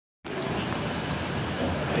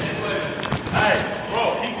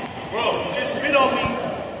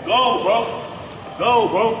Go, bro. Go,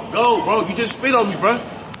 bro. Go, bro. You just spit on me, bro.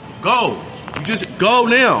 Go. You just go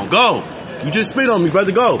now. Go. You just spit on me,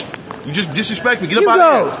 brother. Go. You just disrespect me. Get up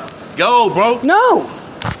out of here. Go, bro. No.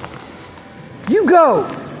 You go.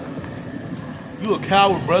 You a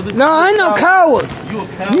coward, brother. No, I ain't no coward. You a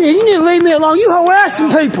coward. You need to leave me alone. You harassing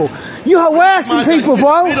people. You harassing people,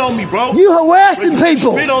 bro. Spit on me, bro. You harassing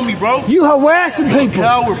people. Spit on me, bro. You harassing people.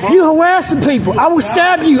 Coward, bro. You harassing people. I will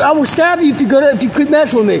stab you. I will stab you if you could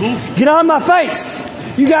mess with me. Get out of my face.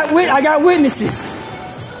 I got witnesses.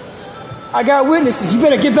 I got witnesses. You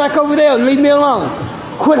better get back over there and leave me alone.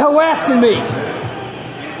 Quit harassing me.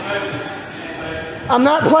 I'm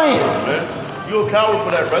not playing. You a coward for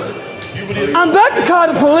that, brother. I'm about to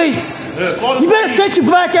call the police. You better sit your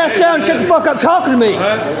black ass down and shut the fuck up talking to me.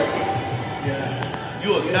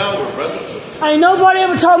 You a coward, brother. Ain't nobody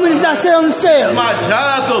ever told me to not sit on the stairs. It's my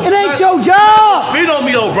job, though. It ain't your job. Spit on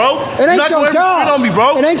me, though, bro. It ain't your job. Spit on me,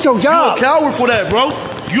 bro. It ain't your job. You a coward for that, bro.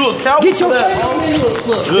 You a coward Get your for that. face on me.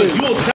 Look. You a